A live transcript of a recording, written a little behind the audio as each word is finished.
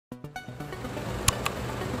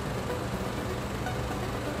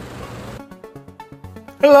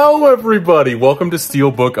Hello everybody, welcome to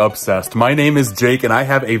Steelbook Obsessed. My name is Jake and I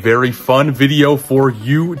have a very fun video for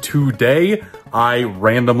you today. I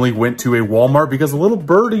randomly went to a Walmart because a little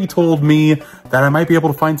birdie told me that I might be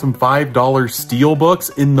able to find some $5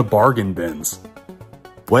 Steelbooks in the bargain bins.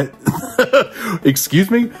 What?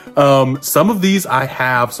 Excuse me? Some of these I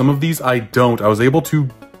have, some of these I don't. I was able to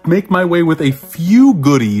make my way with a few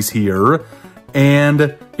goodies here.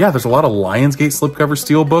 And yeah, there's a lot of Lionsgate slipcover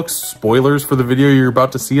Steelbooks. Spoilers for the video you're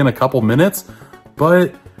about to see in a couple minutes,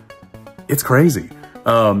 but it's crazy.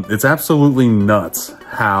 It's absolutely nuts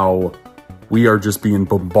how we are just being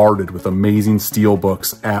bombarded with amazing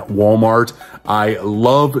Steelbooks at Walmart. I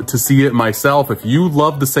love to see it myself. If you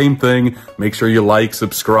love the same thing, make sure you like,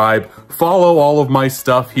 subscribe, follow all of my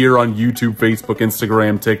stuff here on YouTube, Facebook,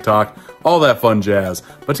 Instagram, TikTok, all that fun jazz.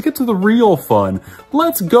 But to get to the real fun,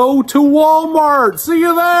 let's go to Walmart. See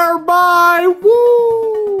you there, bye,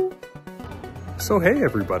 woo! So hey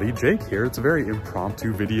everybody, Jake here. It's a very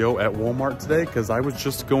impromptu video at Walmart today because I was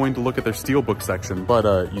just going to look at their Steelbook section.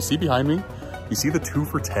 But you see behind me, you see the 2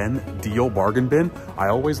 for $10 deal bargain bin? I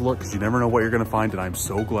always look because you never know what you're gonna find, and I'm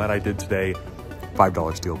so glad I did today. $5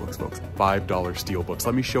 Steelbooks, folks, $5 Steelbooks.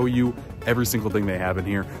 Let me show you every single thing they have in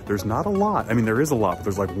here. There's not a lot. I mean, there is a lot, but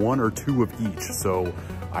there's like 1 or 2 of each. So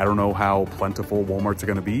I don't know how plentiful Walmart's are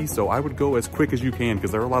gonna be. So I would go as quick as you can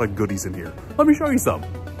because there are a lot of goodies in here. Let me show you some.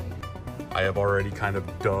 I have already kind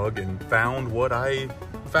of dug and found what I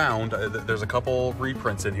found. There's a couple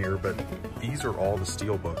reprints in here, but these are all the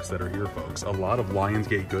Steelbooks that are here, folks. A lot of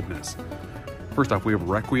Lionsgate goodness. First off, we have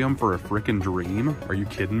Requiem for a Frickin' Dream. Are you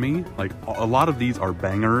kidding me? Like, a lot of these are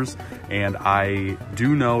bangers, and I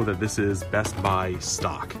do know that this is Best Buy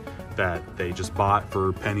stock that they just bought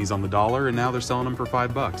for pennies on the dollar, and now they're selling them for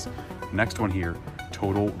 $5. Next one here,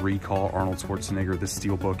 Total Recall Arnold Schwarzenegger. This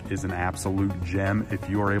Steelbook is an absolute gem. If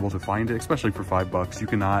you are able to find it, especially for $5, you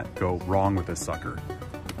cannot go wrong with this sucker.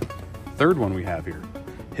 Third one we have here,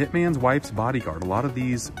 Hitman's Wife's Bodyguard. A lot of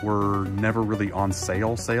these were never really on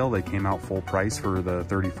sale. They came out full price for the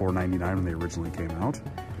 $34.99 when they originally came out.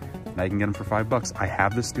 Now you can get them for $5. I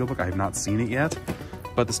have this Steelbook. I have not seen it yet,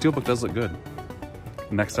 but the Steelbook does look good.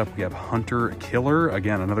 Next up, we have Hunter Killer.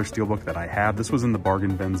 Again, another Steelbook that I have. This was in the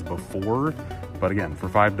bargain bins before, but again, for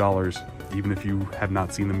 $5, even if you have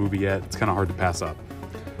not seen the movie yet, it's kind of hard to pass up.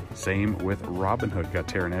 Same with Robin Hood. You got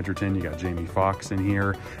Taron Egerton, you got Jamie Foxx in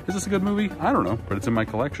here. Is this a good movie? I don't know, but it's in my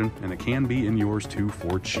collection, and it can be in yours too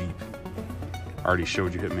for cheap. I already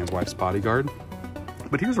showed you Hitman's Wife's Bodyguard,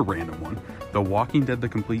 but here's a random one. The Walking Dead, the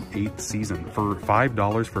complete 8th season. For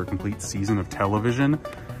 $5 for a complete season of television,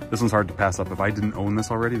 this one's hard to pass up. If I didn't own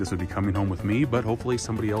this already, this would be coming home with me, but hopefully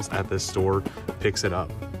somebody else at this store picks it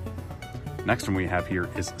up. Next one we have here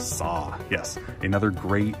is Saw. Yes, another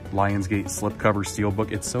great Lionsgate slipcover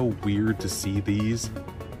Steelbook. It's so weird to see these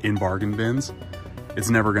in bargain bins. It's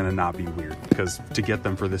never gonna not be weird because to get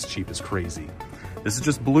them for this cheap is crazy. This is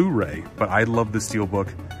just Blu-ray, but I love the Steelbook.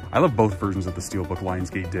 I love both versions of the Steelbook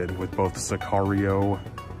Lionsgate did with both Sicario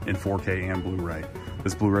in 4K and Blu-ray.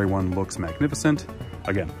 This Blu-ray one looks magnificent.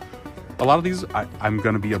 Again, a lot of these, I'm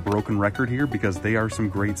gonna be a broken record here because they are some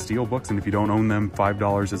great Steelbooks, and if you don't own them,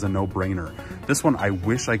 $5 is a no-brainer. This one, I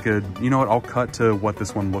wish I could, you know what, I'll cut to what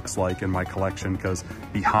this one looks like in my collection because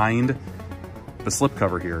behind the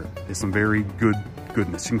slipcover here is some very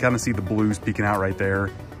goodness. You can kind of see the blues peeking out right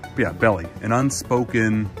there. But yeah, Belly, an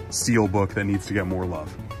unspoken Steelbook that needs to get more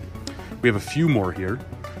love. We have a few more here.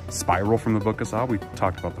 Spiral from the Book of Saw. We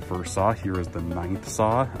talked about the first Saw. Here is the 9th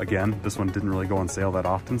Saw. Again, this one didn't really go on sale that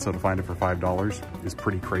often, so to find it for $5 is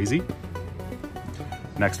pretty crazy.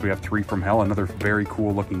 Next, we have 3 from Hell, another very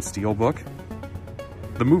cool looking Steelbook.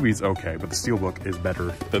 The movie's okay, but the Steelbook is better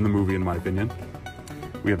than the movie in my opinion.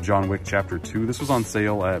 We have John Wick Chapter 2. This was on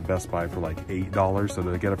sale at Best Buy for like $8, so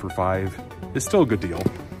to get it for $5 is still a good deal.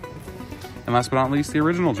 And last but not least, the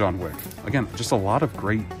original John Wick. Again, just a lot of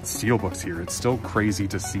great Steelbooks here. It's still crazy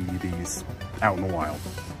to see these out in the wild.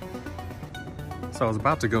 So I was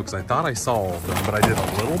about to go because I thought I saw all of them, but I did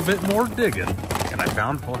a little bit more digging. And I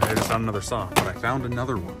found, well, I just found another Saw, but I found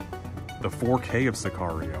another one. The 4K of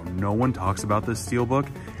Sicario. No one talks about this Steelbook,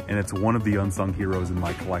 and it's one of the unsung heroes in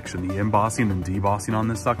my collection. The embossing and debossing on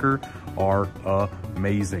this sucker are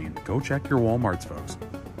amazing. Go check your Walmarts, folks.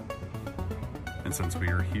 And since we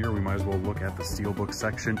are here, we might as well look at the Steelbook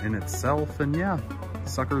section in itself. And yeah,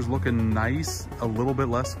 sucker's looking nice. A little bit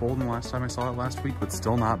less full than the last time I saw it last week, but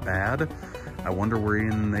still not bad. I wonder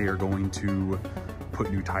wherein they are going to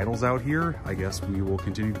put new titles out here. I guess we will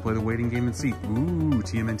continue to play the waiting game and see. Ooh,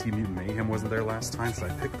 TMNT Mutant Mayhem wasn't there last time.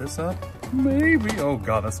 Should I pick this up? Maybe. Oh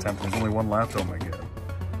God, that's tempting. There's only one left. Oh my God.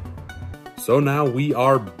 So now we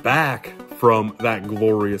are back from that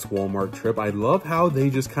glorious Walmart trip. I love how they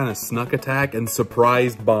just kind of snuck attack and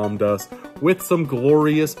surprise bombed us with some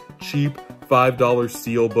glorious, cheap $5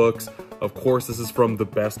 Steelbooks. Of course, this is from the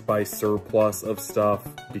Best Buy surplus of stuff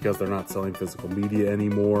because they're not selling physical media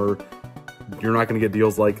anymore. You're not going to get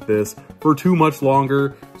deals like this for too much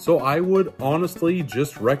longer. So I would honestly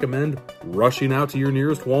just recommend rushing out to your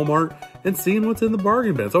nearest Walmart and seeing what's in the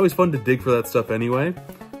bargain bin. It's always fun to dig for that stuff anyway.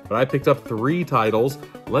 But I picked up 3 titles.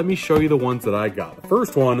 Let me show you the ones that I got. The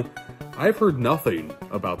first one, I've heard nothing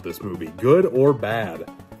about this movie, good or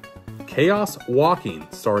bad. Chaos Walking,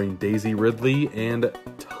 starring Daisy Ridley and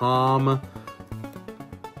Tom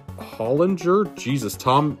Hollinger? Jesus,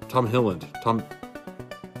 Tom Hilland.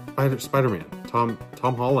 Spider-Man. Tom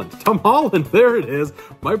Holland. Tom Holland, there it is.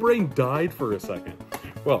 My brain died for a second.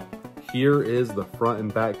 Well, here is the front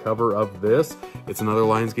and back cover of this. It's another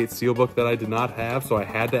Lionsgate Steelbook that I did not have, so I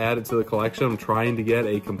had to add it to the collection. I'm trying to get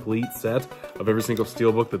a complete set of every single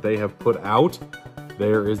Steelbook that they have put out.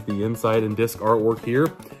 There is the inside and disc artwork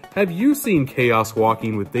here. Have you seen Chaos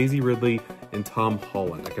Walking with Daisy Ridley and Tom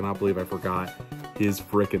Holland? I cannot believe I forgot his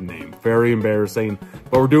frickin' name. Very embarrassing,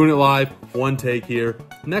 but we're doing it live. One take here.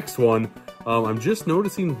 Next one, I'm just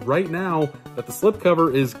noticing right now that the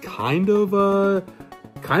slipcover is kind of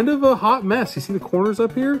a hot mess. You see the corners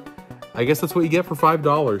up here? I guess that's what you get for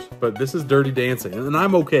 $5, but this is Dirty Dancing, and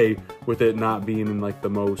I'm okay with it not being in like the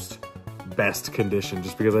most best condition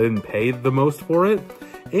just because I didn't pay the most for it.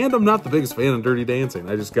 And I'm not the biggest fan of Dirty Dancing.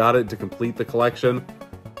 I just got it to complete the collection.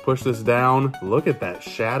 Push this down. Look at that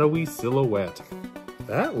shadowy silhouette.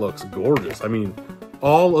 That looks gorgeous. I mean,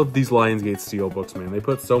 all of these Lionsgate Steelbooks, man, they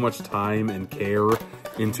put so much time and care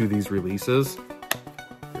into these releases.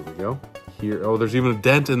 Here we go. Here, oh, there's even a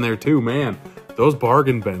dent in there too, man. Those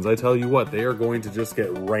bargain bins, I tell you what, they are going to just get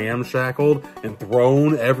ramshackled and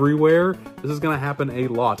thrown everywhere. This is going to happen a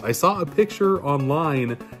lot. I saw a picture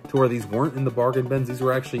online to where these weren't in the bargain bins. These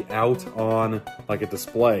were actually out on like a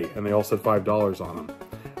display, and they all said $5 on them.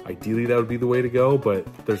 Ideally, that would be the way to go, but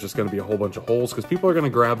there's just going to be a whole bunch of holes because people are going to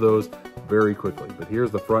grab those very quickly. But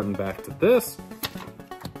here's the front and back to this.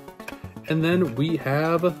 And then we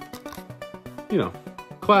have, you know,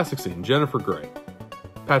 classic scene, Jennifer Grey,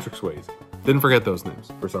 Patrick Swayze. Didn't forget those names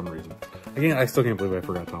for some reason. Again, I still can't believe I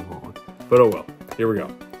forgot Tom Holland. But oh well, here we go.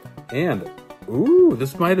 And, ooh,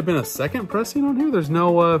 this might have been a second pressing on here. There's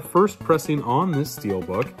no first pressing on this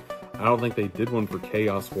Steelbook. I don't think they did one for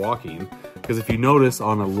Chaos Walking. Because if you notice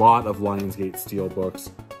on a lot of Lionsgate Steelbooks,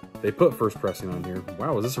 they put first pressing on here.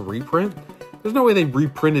 Wow, is this a reprint? There's no way they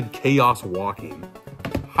reprinted Chaos Walking.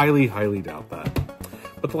 Highly, highly doubt that.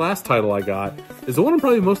 But the last title I got is the one I'm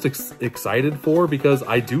probably most excited for because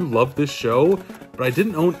I do love this show, but I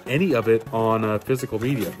didn't own any of it on physical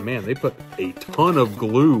media. Man, they put a ton of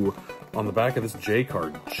glue on the back of this J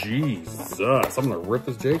card. Jesus, I'm gonna rip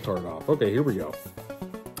this J card off. Okay, here we go.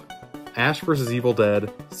 Ash vs. Evil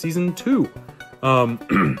Dead Season 2.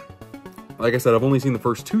 Like I said, I've only seen the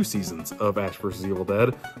first 2 seasons of Ash vs. Evil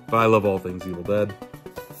Dead, but I love all things Evil Dead.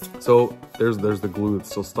 So there's the glue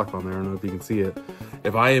that's still stuck on there. I don't know if you can see it.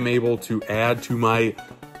 If I am able to add to my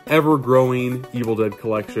ever-growing Evil Dead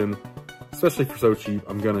collection, especially for so cheap,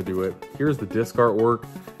 I'm gonna do it. Here's the disc artwork.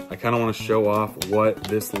 I kind of want to show off what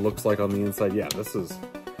this looks like on the inside. Yeah, this is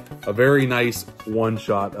a very nice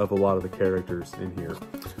one-shot of a lot of the characters in here.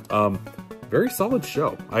 Very solid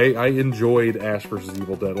show. I enjoyed Ash vs.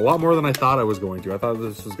 Evil Dead a lot more than I thought I was going to. I thought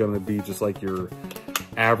this was going to be just like your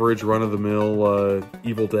average run-of-the-mill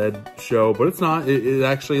Evil Dead show, but it's not. It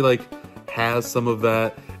actually like has some of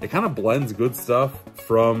that. It kind of blends good stuff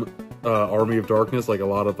from Army of Darkness, like a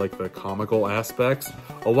lot of like the comical aspects,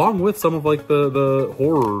 along with some of like the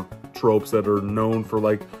horror tropes that are known for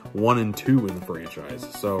like 1 and 2 in the franchise.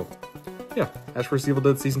 So yeah, Ash vs. Evil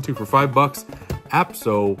Dead Season 2 for $5.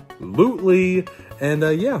 Absolutely. And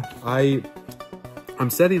yeah, I'm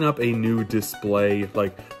setting up a new display.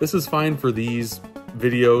 Like, this is fine for these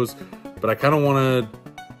videos, but I kind of want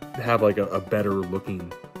to have like a better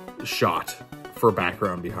looking shot for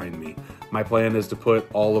background behind me. My plan is to put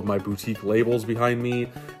all of my boutique labels behind me,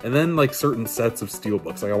 and then like certain sets of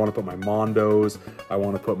Steelbooks. Like I want to put my Mondos, I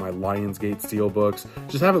want to put my Lionsgate Steelbooks,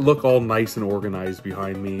 just have it look all nice and organized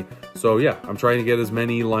behind me. So yeah, I'm trying to get as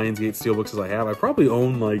many Lionsgate Steelbooks as I have. I probably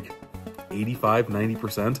own like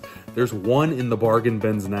 85–90%. There's one in the bargain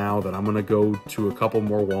bins now that I'm gonna go to a couple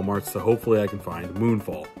more Walmarts, so hopefully I can find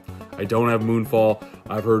Moonfall. I don't have Moonfall.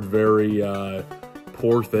 I've heard very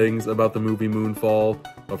poor things about the movie Moonfall,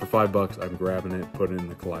 but for $5, I'm grabbing it, putting it in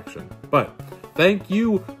the collection. But thank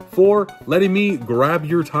you for letting me grab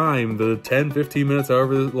your time, the 10–15 minutes,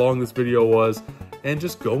 however long this video was, and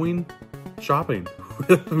just going shopping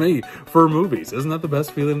with me for movies. Isn't that the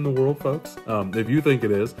best feeling in the world, folks? If you think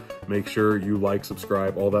it is, make sure you like,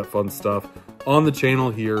 subscribe, all that fun stuff on the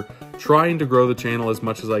channel here. Trying to grow the channel as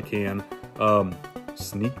much as I can.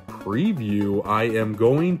 Sneak preview, I am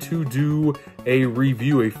going to do a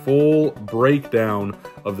review, a full breakdown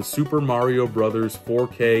of the Super Mario Brothers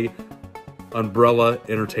 4K Umbrella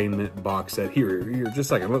Entertainment box set. Here, just a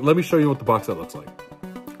second. Let me show you what the box set looks like.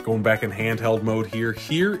 Going back in handheld mode here.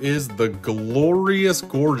 Here is the glorious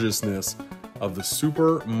gorgeousness of the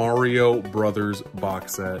Super Mario Brothers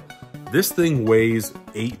box set. This thing weighs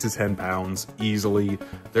 8 to 10 pounds easily.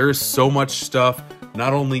 There is so much stuff,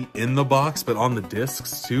 not only in the box, but on the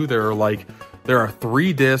discs too. There are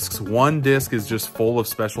 3 discs. 1 disc is just full of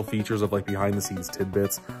special features of like behind the scenes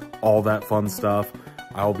tidbits, all that fun stuff.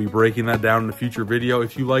 I'll be breaking that down in a future video.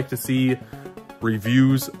 If you like to see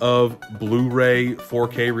reviews of Blu-ray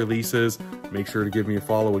 4K releases, make sure to give me a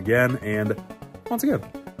follow again. And once again,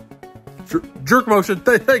 jerk motion.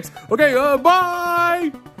 Thanks. Okay,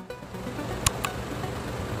 bye.